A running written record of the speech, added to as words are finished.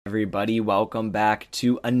Everybody, welcome back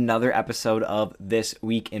to another episode of This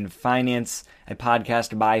Week in Finance, a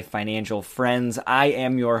podcast by Financial Friends. I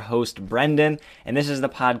am your host, Brendan, and this is the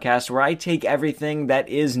podcast where I take everything that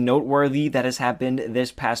is noteworthy that has happened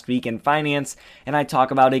this past week in finance, and I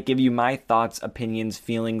talk about it, give you my thoughts, opinions,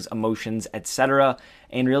 feelings, emotions, etc.,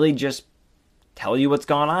 and really just tell you what's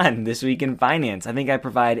going on this week in finance. I think I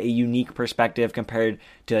provide a unique perspective compared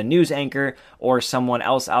to a news anchor or someone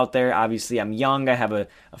else out there. Obviously, I'm young. I have a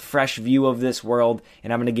fresh view of this world,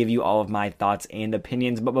 and I'm going to give you all of my thoughts and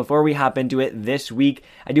opinions. But before we hop into it this week,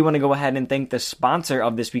 I do want to go ahead and thank the sponsor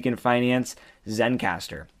of This Week in Finance,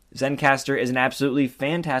 Zencastr. Zencastr is an absolutely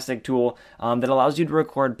fantastic tool that allows you to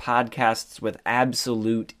record podcasts with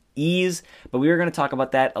absolute ease, but we are going to talk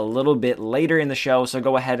about that a little bit later in the show, so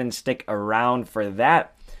go ahead and stick around for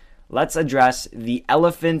that. Let's address the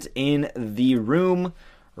elephant in the room,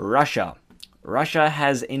 Russia. Russia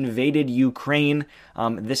has invaded Ukraine.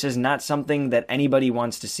 This is not something that anybody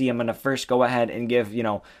wants to see. I'm going to first go ahead and give,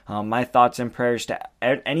 my thoughts and prayers to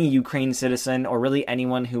any Ukraine citizen or really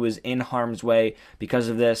anyone who is in harm's way because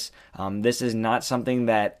of this. This is not something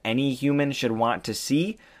that any human should want to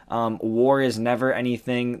see. War is never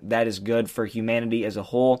anything that is good for humanity as a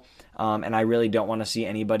whole, and I really don't want to see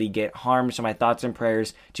anybody get harmed. So my thoughts and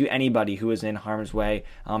prayers to anybody who is in harm's way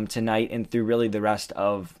tonight and through really the rest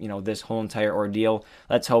of this whole entire ordeal.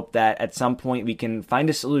 Let's hope that at some point we can find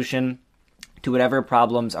a solution to whatever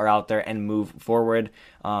problems are out there and move forward,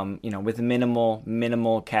 with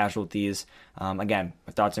minimal casualties. Again,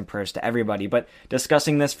 thoughts and prayers to everybody. But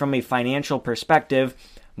discussing this from a financial perspective,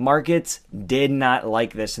 markets did not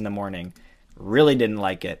like this in the morning. Really didn't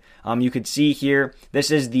like it. You could see here, this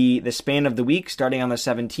is the span of the week starting on the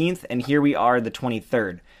 17th, and here we are the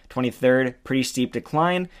 23rd. 23rd, pretty steep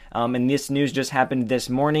decline, and this news just happened this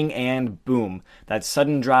morning, and boom, that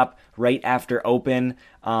sudden drop right after open,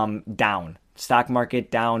 down. Stock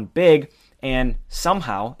market down big, and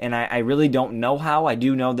somehow, and I really don't know how, I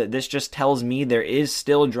do know that this just tells me there is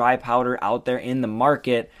still dry powder out there in the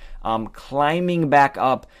market, climbing back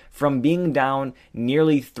up from being down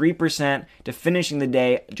nearly 3% to finishing the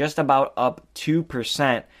day just about up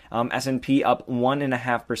 2%. S&P up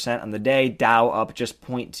 1.5% on the day, Dow up just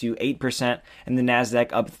 0.28%, and the Nasdaq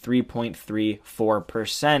up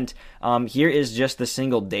 3.34%. Here is just the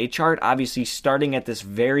single day chart, obviously starting at this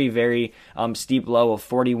very, very steep low of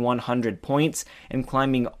 4,100 points and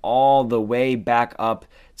climbing all the way back up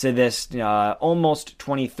to this almost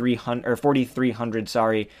 2,300 or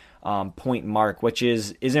 4,300, point mark, which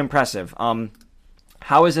is impressive.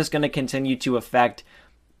 How is this going to continue to affect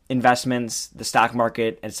investments, the stock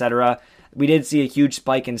market, etc.? We did see a huge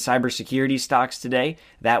spike in cybersecurity stocks today.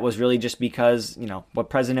 That was really just because, what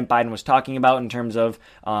President Biden was talking about in terms of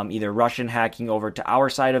either Russian hacking over to our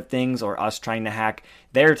side of things or us trying to hack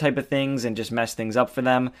their type of things and just mess things up for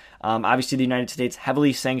them. Obviously, the United States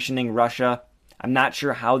heavily sanctioning Russia. I'm not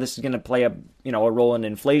sure how this is going to play a role in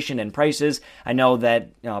inflation and prices. I know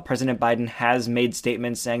that President Biden has made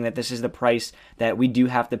statements saying that this is the price that we do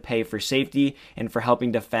have to pay for safety and for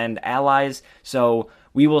helping defend allies. So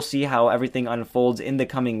we will see how everything unfolds in the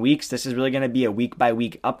coming weeks. This is really going to be a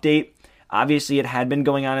week-by-week update. Obviously, it had been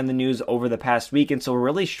going on in the news over the past week, and so we're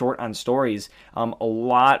really short on stories. A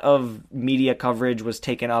lot of media coverage was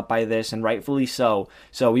taken up by this, and rightfully so.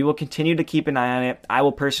 So we will continue to keep an eye on it. I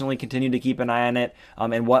will personally continue to keep an eye on it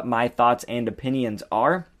and what my thoughts and opinions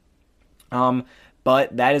are.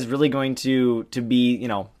 But that is really going to be,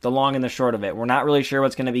 the long and the short of it. We're not really sure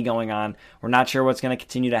what's going to be going on. We're not sure what's going to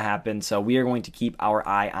continue to happen, so we are going to keep our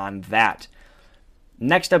eye on that.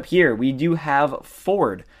 Next up here, we do have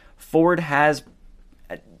Ford. Ford has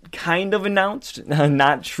kind of announced,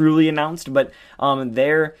 not truly announced, but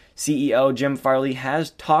their CEO, Jim Farley,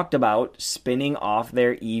 has talked about spinning off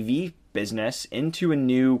their EV business into a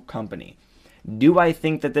new company. Do I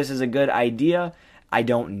think that this is a good idea? I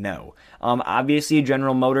don't know. Obviously,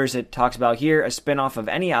 General Motors, it talks about here, a spinoff of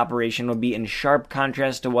any operation would be in sharp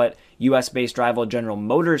contrast to what U.S.-based rival General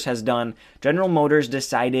Motors has done. General Motors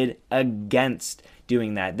decided against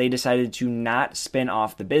doing that. They decided to not spin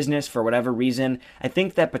off the business for whatever reason. I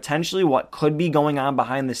think that potentially what could be going on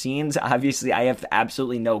behind the scenes, obviously I have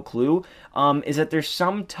absolutely no clue, is that there's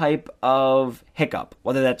some type of hiccup,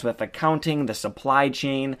 whether that's with accounting, the supply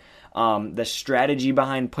chain, the strategy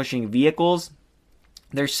behind pushing vehicles.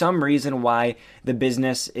 There's some reason why the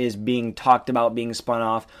business is being talked about being spun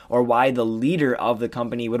off, or why the leader of the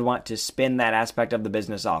company would want to spin that aspect of the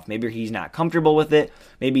business off. Maybe he's not comfortable with it.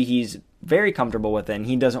 Maybe he's very comfortable with it, and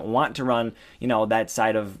he doesn't want to run, that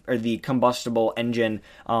side of, or the combustible engine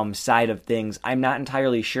side of things. I'm not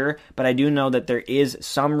entirely sure, but I do know that there is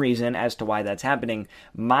some reason as to why that's happening.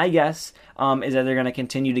 My guess is that they're going to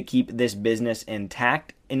continue to keep this business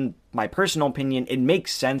intact. In my personal opinion, it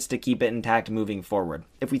makes sense to keep it intact moving forward.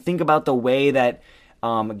 If we think about the way that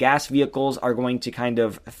gas vehicles are going to kind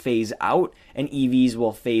of phase out and EVs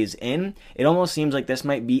will phase in, it almost seems like this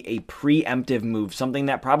might be a preemptive move, something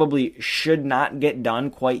that probably should not get done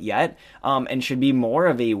quite yet, and should be more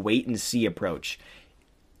of a wait and see approach.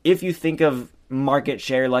 If you think of market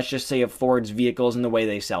share, let's just say of Ford's vehicles and the way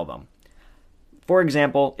they sell them. For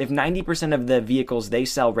example, if 90% of the vehicles they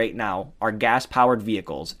sell right now are gas-powered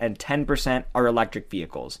vehicles and 10% are electric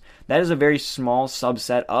vehicles, that is a very small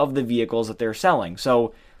subset of the vehicles that they're selling.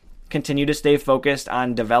 So continue to stay focused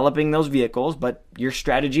on developing those vehicles, but your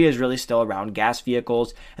strategy is really still around gas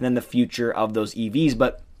vehicles and then the future of those EVs.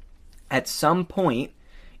 But at some point,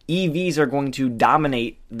 EVs are going to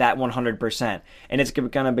dominate that 100%, and it's going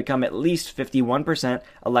to become at least 51%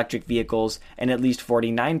 electric vehicles and at least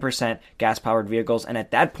 49% gas-powered vehicles, and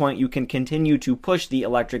at that point, you can continue to push the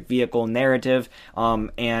electric vehicle narrative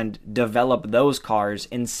and develop those cars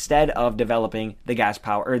instead of developing the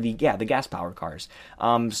gas-powered cars.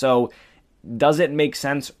 So does it make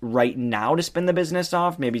sense right now to spin the business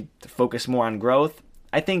off, maybe to focus more on growth?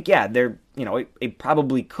 I think, it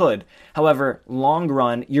probably could. However, long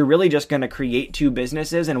run, you're really just going to create two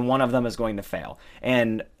businesses and one of them is going to fail.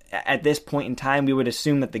 And at this point in time, we would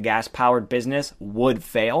assume that the gas-powered business would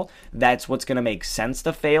fail. That's what's going to make sense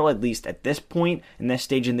to fail, at least at this point, in this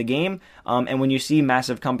stage in the game. And when you see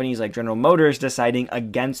massive companies like General Motors deciding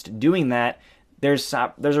against doing that, there's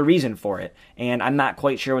a reason for it, and I'm not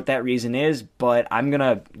quite sure what that reason is, but I'm going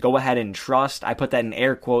to go ahead and trust. I put that in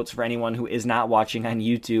air quotes for anyone who is not watching on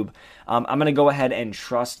YouTube. I'm going to go ahead and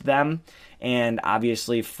trust them, and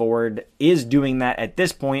obviously Ford is doing that at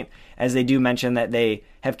this point, as they do mention that they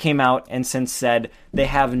have came out and since said they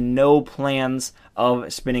have no plans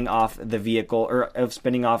of spinning off the vehicle, or of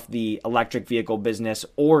spinning off the electric vehicle business,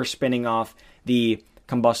 or spinning off the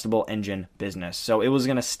combustible engine business. So it was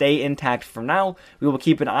going to stay intact for now. We will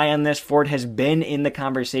keep an eye on this. Ford has been in the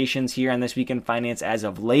conversations here on This Week in Finance as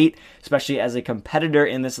of late, especially as a competitor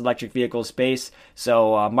in this electric vehicle space.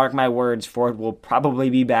 So mark my words, Ford will probably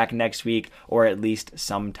be back next week, or at least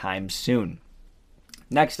sometime soon.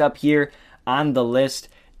 Next up here on the list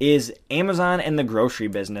is Amazon and the grocery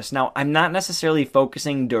business. Now, I'm not necessarily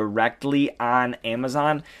focusing directly on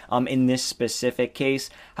Amazon in this specific case.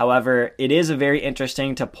 However, it is very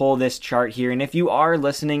interesting to pull this chart here. And if you are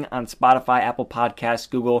listening on Spotify, Apple Podcasts,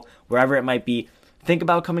 Google, wherever it might be, think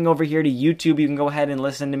about coming over here to YouTube. You can go ahead and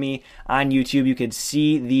listen to me on YouTube. You could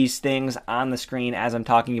see these things on the screen as I'm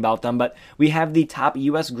talking about them. But we have the top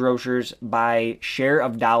U.S. grocers by share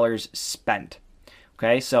of dollars spent.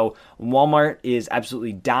 Okay, so Walmart is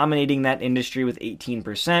absolutely dominating that industry with 18%,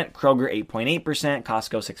 Kroger 8.8%,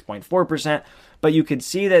 Costco 6.4%, but you could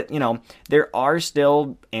see that, there are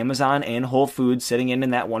still Amazon and Whole Foods sitting in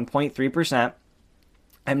that 1.3%.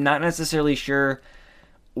 I'm not necessarily sure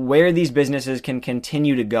where these businesses can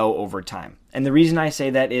continue to go over time. And the reason I say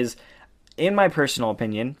that is, in my personal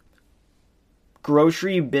opinion,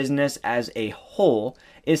 grocery business as a whole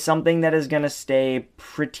is something that is going to stay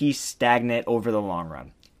pretty stagnant over the long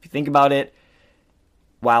run. If you think about it,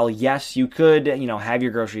 while yes, you could, have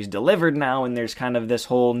your groceries delivered now, and there's kind of this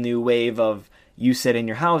whole new wave of you sit in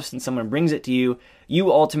your house and someone brings it to you,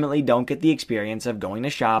 you ultimately don't get the experience of going to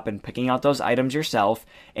shop and picking out those items yourself.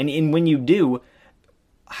 And when you do,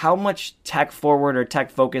 how much tech forward or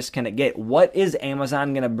tech focus can it get? What is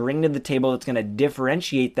Amazon going to bring to the table that's going to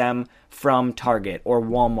differentiate them from Target or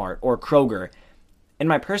Walmart or Kroger? In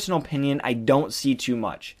my personal opinion, I don't see too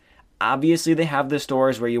much. Obviously, they have the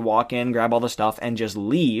stores where you walk in, grab all the stuff, and just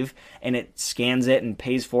leave, and it scans it and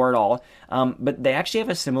pays for it all. But they actually have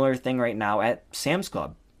a similar thing right now at Sam's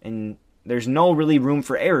Club. And there's no really room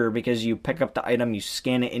for error because you pick up the item, you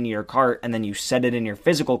scan it into your cart, and then you set it in your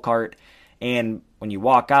physical cart. And when you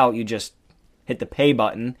walk out, you just hit the pay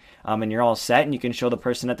button, and you're all set, and you can show the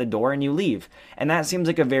person at the door, and you leave. And that seems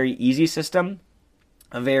like a very easy system,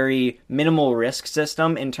 a very minimal risk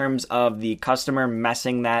system in terms of the customer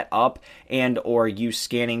messing that up and or you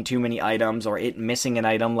scanning too many items or it missing an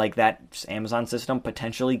item like that Amazon system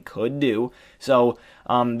potentially could do. So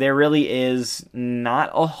there really is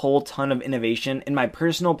not a whole ton of innovation, in my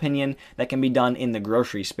personal opinion, that can be done in the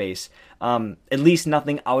grocery space. At least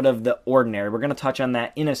nothing out of the ordinary. We're going to touch on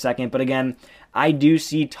that in a second. But again, I do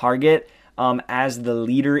see Target as the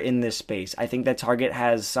leader in this space. I think that Target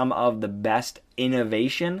has some of the best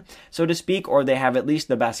innovation, so to speak, or they have at least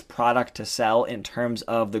the best product to sell in terms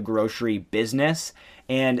of the grocery business.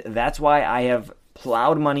 And that's why I have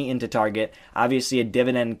plowed money into Target. Obviously a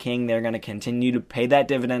dividend king. They're going to continue to pay that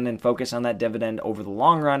dividend and focus on that dividend over the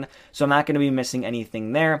long run. So I'm not going to be missing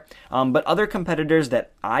anything there. But other competitors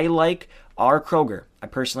that I like are Kroger. I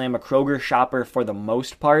personally am a Kroger shopper for the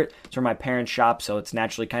most part. It's where my parents shop, so it's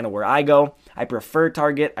naturally kind of where I go. I prefer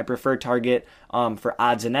Target. For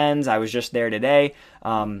odds and ends. I was just there today.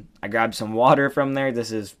 I grabbed some water from there.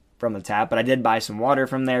 This is from the tap, but I did buy some water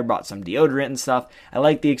from there, bought some deodorant and stuff. I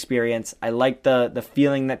like the experience. I like the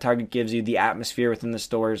feeling that Target gives you, the atmosphere within the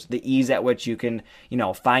stores, the ease at which you can,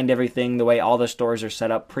 find everything, the way all the stores are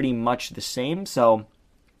set up, pretty much the same. So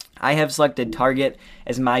I have selected Target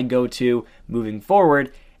as my go-to moving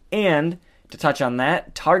forward. And to touch on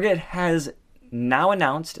that, Target has now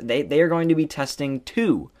announced they are going to be testing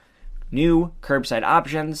 2 new curbside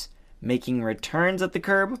options, making returns at the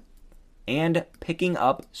curb and picking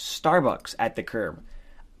up Starbucks at the curb.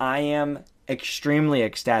 I am extremely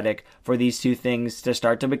ecstatic for these 2 things to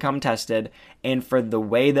start to become tested and for the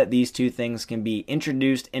way that these 2 things can be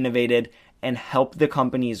introduced, innovated, and help the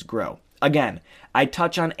companies grow. Again, I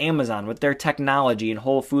touch on Amazon with their technology and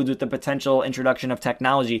Whole Foods with the potential introduction of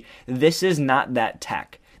technology. This is not that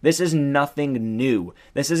tech. This is nothing new.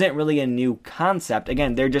 This isn't really a new concept.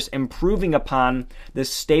 Again, they're just improving upon the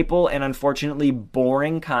staple and unfortunately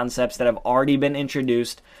boring concepts that have already been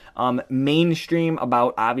introduced mainstream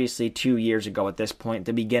about obviously 2 years ago at this point,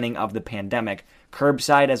 the beginning of the pandemic.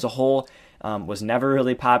 Curbside as a whole was never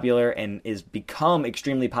really popular and is become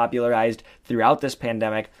extremely popularized throughout this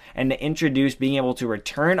pandemic. And to introduce being able to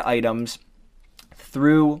return items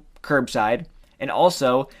through curbside and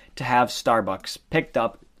also to have Starbucks picked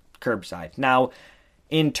up curbside. Now,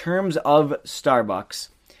 in terms of Starbucks,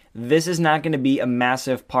 this is not going to be a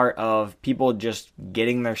massive part of people just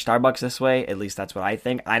getting their Starbucks this way. At least that's what I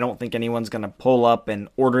think. I don't think anyone's going to pull up and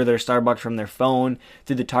order their Starbucks from their phone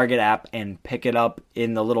through the Target app and pick it up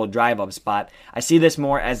in the little drive-up spot. I see this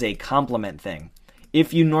more as a compliment thing.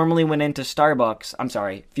 If you normally went into Target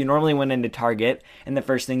and the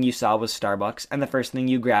first thing you saw was Starbucks and the first thing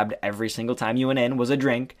you grabbed every single time you went in was a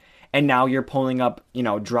drink, and now you're pulling up,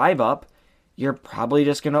 drive up, you're probably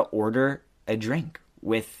just going to order a drink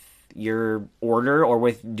with your order or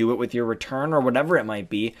do it with your return or whatever it might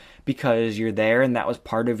be because you're there and that was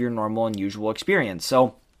part of your normal and usual experience.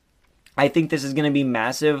 So I think this is going to be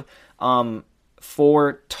massive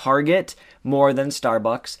for Target more than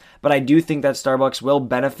Starbucks, but I do think that Starbucks will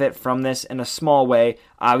benefit from this in a small way,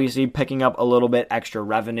 obviously picking up a little bit extra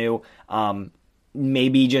revenue,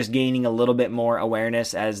 maybe just gaining a little bit more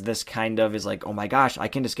awareness as this kind of is like, oh my gosh, I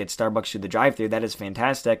can just get Starbucks through the drive-thru. That is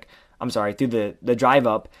fantastic. Through the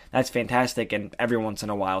drive-up. That's fantastic. And every once in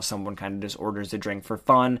a while, someone kind of just orders a drink for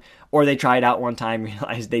fun, or they try it out one time,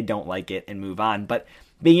 realize they don't like it, and move on. But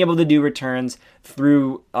being able to do returns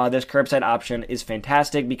through this curbside option is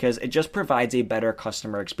fantastic because it just provides a better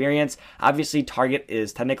customer experience. Obviously, Target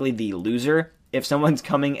is technically the loser if someone's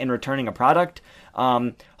coming and returning a product.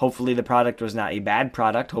 Hopefully the product was not a bad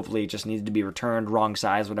product. Hopefully it just needs to be returned, wrong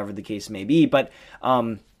size, whatever the case may be. But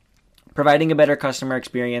providing a better customer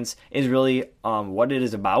experience is really what it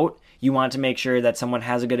is about. You want to make sure that someone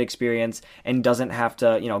has a good experience and doesn't have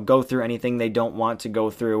to, go through anything they don't want to go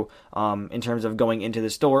through in terms of going into the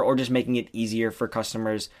store, or just making it easier for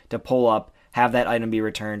customers to pull up, have that item be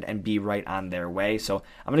returned, and be right on their way. So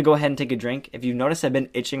I'm going to go ahead and take a drink. If you've noticed, I've been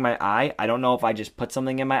itching my eye. I don't know if I just put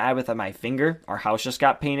something in my eye with my finger. Our house just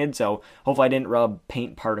got painted, so hopefully I didn't rub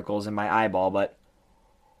paint particles in my eyeball, but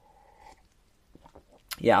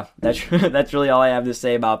yeah, that's really all I have to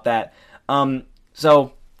say about that.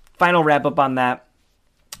 So final wrap up on that.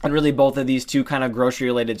 And really both of these 2 kind of grocery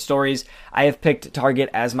related stories. I have picked Target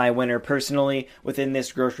as my winner personally within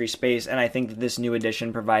this grocery space, and I think that this new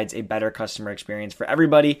edition provides a better customer experience for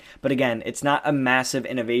everybody. But again, it's not a massive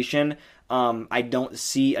innovation. I don't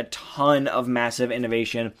see a ton of massive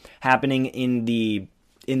innovation happening in the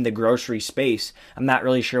grocery space. I'm not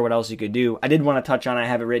really sure what else you could do. I did want to touch on, I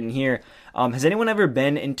have it written here. Has anyone ever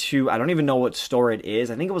been into, I don't even know what store it is.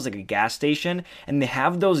 I think it was like a gas station, and they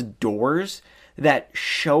have those doors that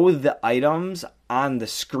show the items on the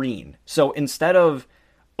screen. So instead of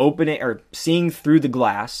opening or seeing through the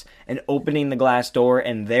glass and opening the glass door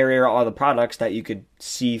and there are all the products that you could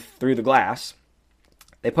see through the glass,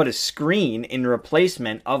 they put a screen in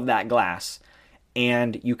replacement of that glass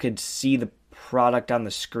and you could see the product on the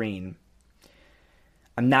screen.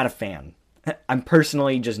 I'm not a fan. I'm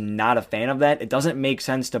personally just not a fan of that. It doesn't make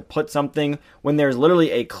sense to put something when there's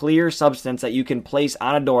literally a clear substance that you can place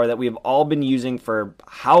on a door that we've all been using for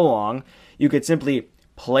how long. You could simply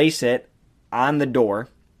place it on the door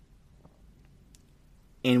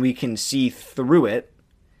and we can see through it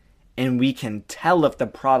and we can tell if the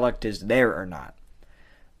product is there or not.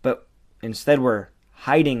 But instead we're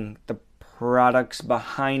hiding the products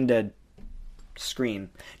behind a screen.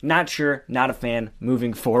 Not sure, not a fan.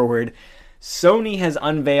 Moving forward, Sony has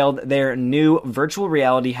unveiled their new virtual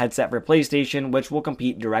reality headset for PlayStation, which will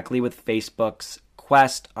compete directly with Facebook's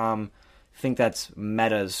Quest. I think that's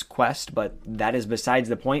Meta's Quest, but that is besides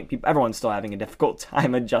the point. Everyone's still having a difficult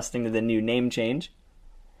time adjusting to the new name change.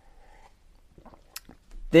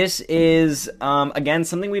 This is, again,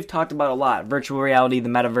 something we've talked about a lot. Virtual reality, the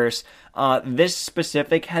metaverse. This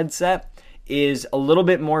specific headset is a little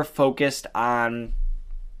bit more focused on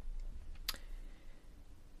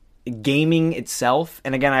gaming itself.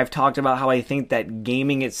 And again, I've talked about how I think that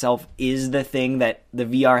gaming itself is the thing that the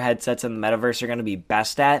VR headsets and the metaverse are going to be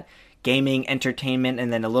best at. Gaming, entertainment,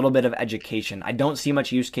 and then a little bit of education. I don't see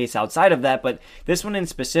much use case outside of that, but this one in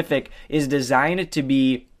specific is designed to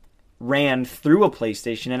be ran through a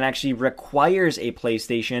PlayStation and actually requires a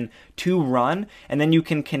PlayStation to run, and then you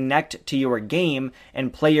can connect to your game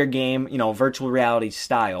and play your game, virtual reality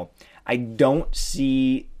style. I don't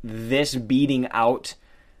see this beating out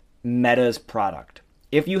Meta's product.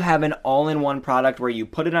 If you have an all-in-one product where you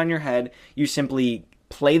put it on your head, you simply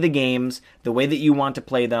play the games the way that you want to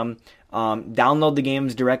play them, download the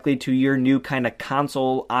games directly to your new kind of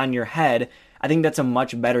console on your head, I think that's a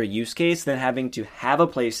much better use case than having to have a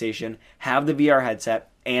PlayStation, have the VR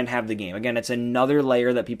headset, and have the game. Again, it's another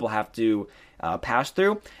layer that people have to pass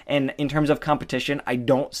through. And in terms of competition, I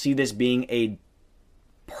don't see this being a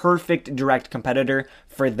perfect direct competitor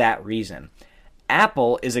for that reason.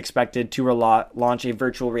 Apple is expected to launch a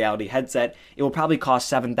virtual reality headset. It will probably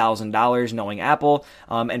cost $7,000 knowing Apple,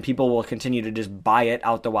 and people will continue to just buy it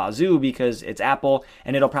out the wazoo because it's Apple,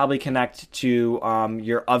 and it'll probably connect to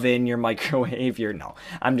your oven, your microwave, no,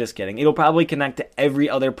 I'm just kidding. It'll probably connect to every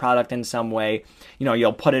other product in some way.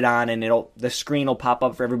 You'll put it on and the screen will pop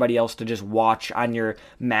up for everybody else to just watch on your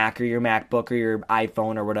Mac or your MacBook or your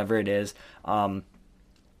iPhone or whatever it is. I'm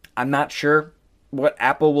not sure what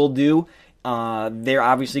Apple will do. They're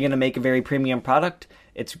obviously going to make a very premium product.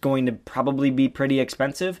 It's going to probably be pretty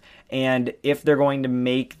expensive. And if they're going to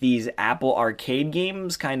make these Apple Arcade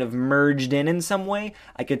games kind of merged in some way,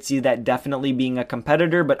 I could see that definitely being a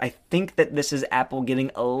competitor. But I think that this is Apple getting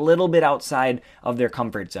a little bit outside of their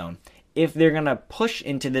comfort zone. If they're going to push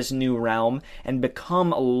into this new realm and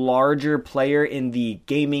become a larger player in the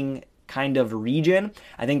gaming kind of region,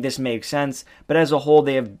 I think this makes sense. But as a whole,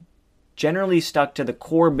 they have generally stuck to the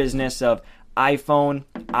core business of iPhone,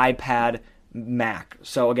 iPad, Mac.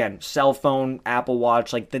 So again, cell phone, Apple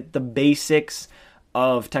Watch, like the basics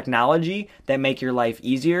of technology that make your life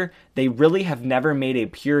easier. They really have never made a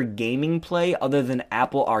pure gaming play other than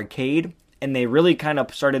Apple Arcade. And they really kind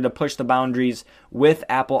of started to push the boundaries with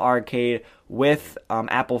Apple Arcade, with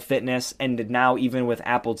Apple Fitness, and now even with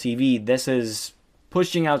Apple TV. This is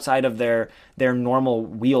pushing outside of their normal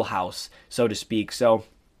wheelhouse, so to speak. So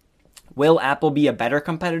will Apple be a better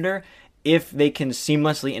competitor if they can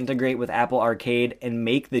seamlessly integrate with Apple Arcade and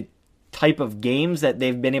make the type of games that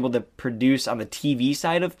they've been able to produce on the TV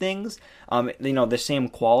side of things, the same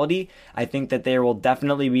quality? I think that there will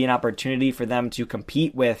definitely be an opportunity for them to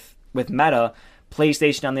compete with Meta.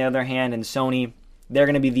 PlayStation, on the other hand, and Sony, they're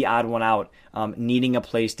going to be the odd one out, needing a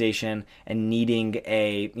PlayStation and needing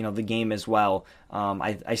the game as well.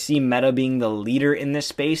 I see Meta being the leader in this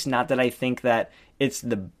space. Not that I think that it's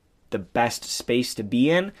the best space to be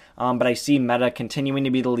in, but I see Meta continuing to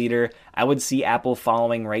be the leader. I would see Apple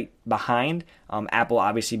following right behind. Apple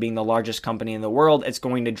obviously being the largest company in the world, it's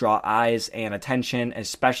going to draw eyes and attention,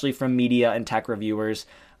 especially from media and tech reviewers.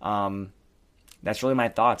 That's really my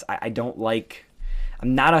thoughts. I'm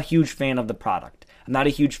not a huge fan of the product. I'm not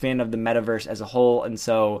a huge fan of the metaverse as a whole, and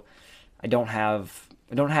so I don't have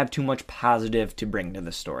too much positive to bring to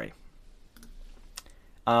this story.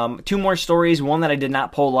 Two more stories, one that I did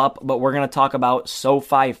not pull up, but we're going to talk about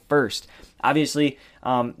SoFi first. Obviously,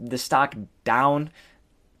 the stock down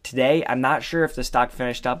today. I'm not sure if the stock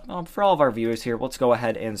finished up. For all of our viewers here, let's go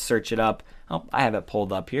ahead and search it up. I have it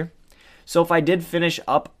pulled up here. SoFi did finish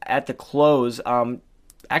up at the close.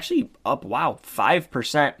 Actually up,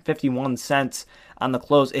 5%, 51 cents on the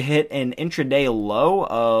close. It hit an intraday low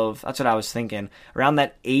of, that's what I was thinking, around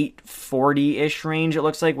that 840-ish range, it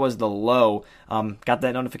looks like, was the low. Got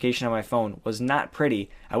that notification on my phone. Was not pretty.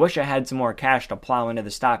 I wish I had some more cash to plow into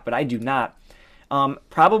the stock, but I do not.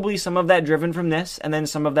 Probably some of that driven from this, and then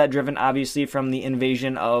some of that driven obviously from the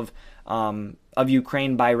invasion of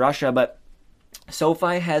Ukraine by Russia. But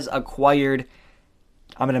SoFi has acquired,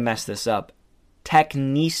 I'm going to mess this up,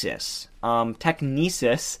 Technisys.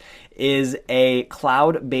 Technisys is a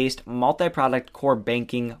cloud-based multi-product core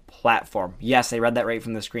banking platform. Yes, I read that right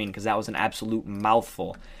from the screen because that was an absolute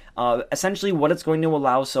mouthful. Essentially, what it's going to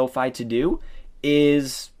allow SoFi to do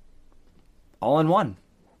is all-in-one,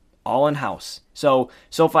 all-in-house. So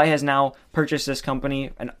SoFi has now purchased this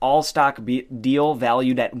company, an all-stock deal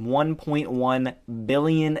valued at $1.1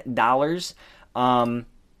 billion.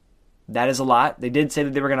 That is a lot. They did say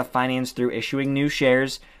that they were going to finance through issuing new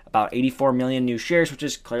shares, about 84 million new shares, which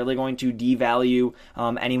is clearly going to devalue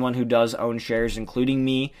anyone who does own shares, including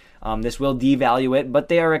me. This will devalue it, but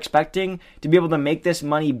they are expecting to be able to make this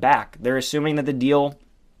money back. They're assuming that the deal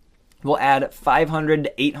will add $500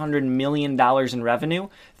 to $800 million in revenue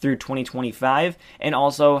through 2025, and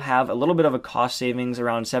also have a little bit of a cost savings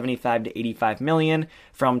around 75 to 85 million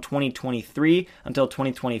from 2023 until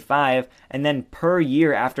 2025, and then per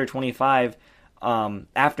year after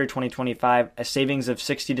 2025, a savings of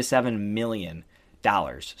 60 to 7 million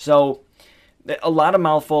dollars. So a lot of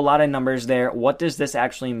mouthful, a lot of numbers there. What does this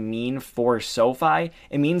actually mean for SoFi?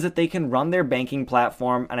 It means that they can run their banking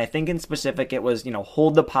platform, and I think in specific it was,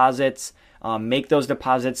 hold deposits, make those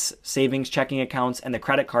deposits, savings, checking accounts, and the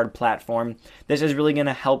credit card platform. This is really going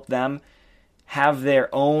to help them have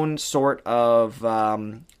their own sort of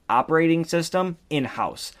operating system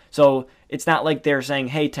in-house. So it's not like they're saying,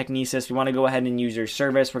 hey, Technisys, we want to go ahead and use your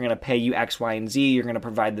service. We're going to pay you X, Y, and Z. You're going to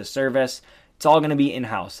provide the service. It's all going to be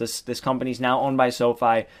in-house. This company's now owned by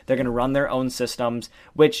SoFi. They're going to run their own systems,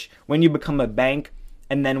 which when you become a bank,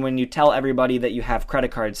 and then when you tell everybody that you have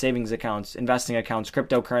credit cards, savings accounts, investing accounts,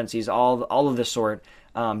 cryptocurrencies, all of this sort,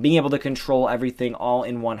 being able to control everything all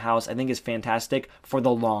in one house, I think is fantastic for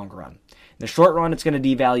the long run. In the short run, it's going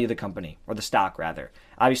to devalue the company, or the stock rather.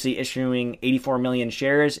 Obviously, issuing 84 million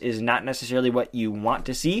shares is not necessarily what you want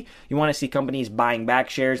to see. You want to see companies buying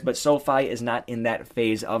back shares, but SoFi is not in that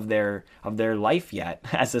phase of their life yet.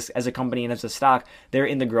 As a company and as a stock, they're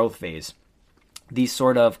in the growth phase. The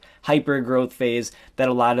sort of hyper growth phase that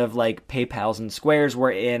a lot of like PayPals and Squares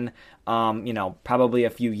were in, probably a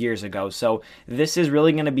few years ago. So this is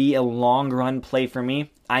really going to be a long run play for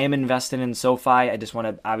me. I am invested in SoFi. I just want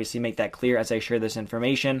to obviously make that clear as I share this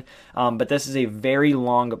information. But this is a very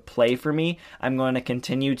long play for me. I'm going to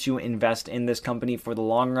continue to invest in this company for the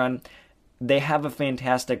long run. They have a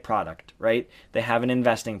fantastic product, right? They have an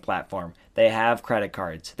investing platform. They have credit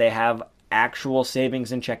cards. They have actual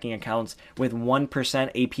savings and checking accounts with 1%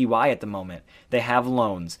 APY at the moment. They have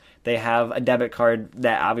loans. They have a debit card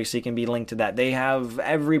that obviously can be linked to that. They have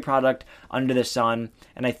every product under the sun.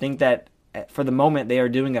 And I think that for the moment, they are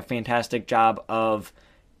doing a fantastic job of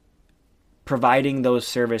providing those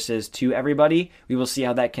services to everybody. We will see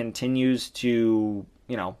how that continues to,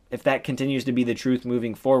 if that continues to be the truth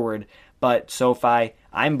moving forward. But SoFi,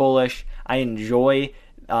 I'm bullish. I enjoy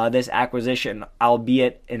this acquisition,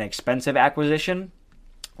 albeit an expensive acquisition.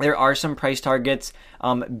 There are some price targets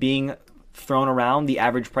being thrown around, the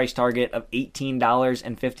average price target of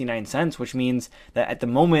 $18.59, which means that at the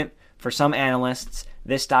moment, for some analysts,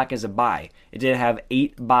 this stock is a buy. It did have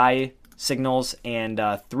 8 buy signals and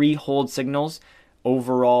 3 hold signals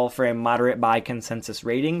overall for a moderate buy consensus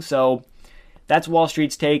rating. So that's Wall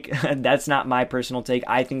Street's take. That's not my personal take.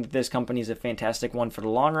 I think that this company is a fantastic one for the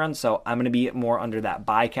long run, so I'm going to be more under that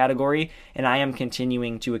buy category, and I am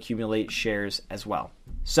continuing to accumulate shares as well.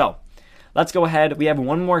 So let's go ahead. We have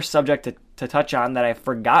one more subject to touch on that I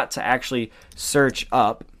forgot to actually search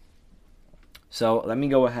up. So let me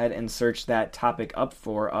go ahead and search that topic up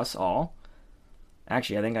for us all.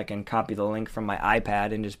 Actually, I think I can copy the link from my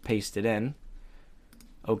iPad and just paste it in.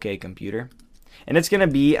 Okay, computer. And it's going to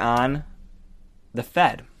be on the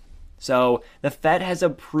Fed. So the Fed has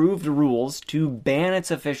approved rules to ban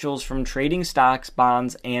its officials from trading stocks,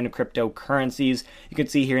 bonds, and cryptocurrencies. You can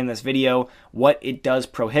see here in this video what it does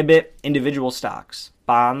prohibit: individual stocks,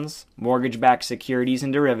 bonds, mortgage-backed securities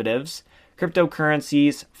and derivatives,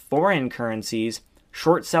 cryptocurrencies, foreign currencies,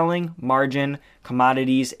 short selling, margin,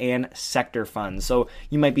 commodities, and sector funds. So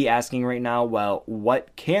you might be asking right now, well,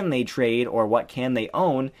 what can they trade or what can they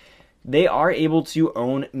own? They are able to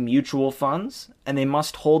own mutual funds, and they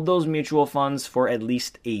must hold those mutual funds for at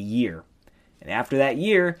least a year. And after that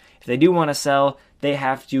year, if they do want to sell, they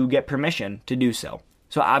have to get permission to do so.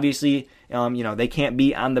 So obviously, they can't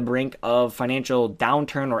be on the brink of financial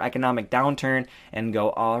downturn or economic downturn and go,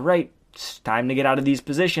 all right, it's time to get out of these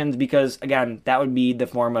positions, because, again, that would be the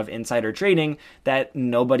form of insider trading that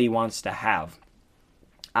nobody wants to have.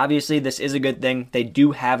 Obviously, this is a good thing. They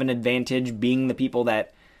do have an advantage being the people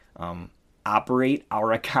that operate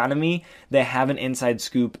our economy. They have an inside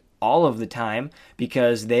scoop all of the time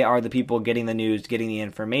because they are the people getting the news, getting the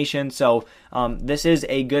information. So this is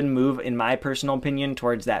a good move, in my personal opinion,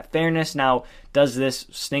 towards that fairness. Now, does this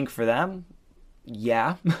stink for them?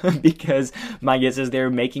 Yeah, because my guess is they're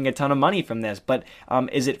making a ton of money from this. But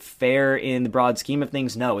is it fair in the broad scheme of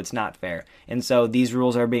things? No, it's not fair. And so these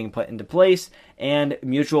rules are being put into place, and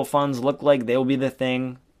mutual funds look like they'll be the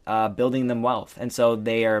thing building them wealth. And so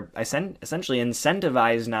they are essentially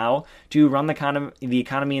incentivized now to run the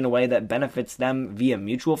economy in a way that benefits them via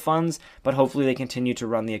mutual funds, but hopefully they continue to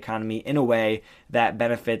run the economy in a way that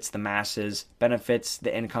benefits the masses, benefits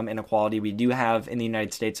the income inequality we do have in the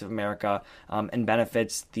United States of America, and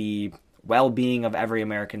benefits the well-being of every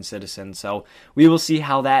American citizen. So we will see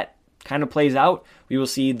how that kind of plays out. We will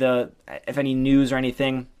see if any news or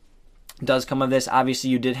anything does come of this. Obviously,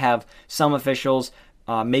 you did have some officials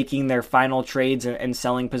making their final trades and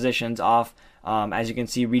selling positions off. As you can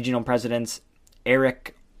see, regional presidents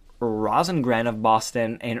Eric Rosengren of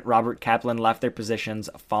Boston and Robert Kaplan left their positions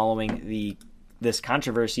following this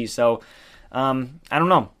controversy. So I don't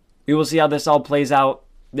know. We will see how this all plays out.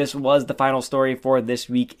 This was the final story for This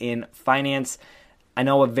Week in Finance. I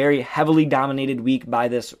know a very heavily dominated week by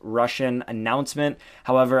this Russian announcement.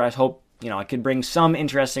 However, I hope I could bring some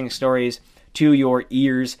interesting stories to your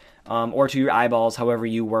ears or to your eyeballs, however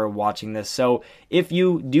you were watching this. So if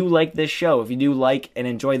you do like this show, if you do like and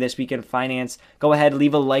enjoy This Week in Finance, go ahead,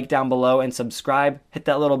 leave a like down below and subscribe. Hit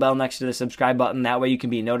that little bell next to the subscribe button. That way you can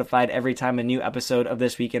be notified every time a new episode of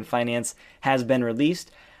This Week in Finance has been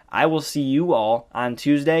released. I will see you all on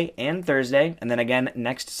Tuesday and Thursday, and then again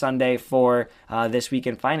next Sunday for This Week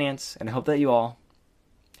in Finance, and I hope that you all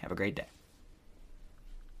have a great day.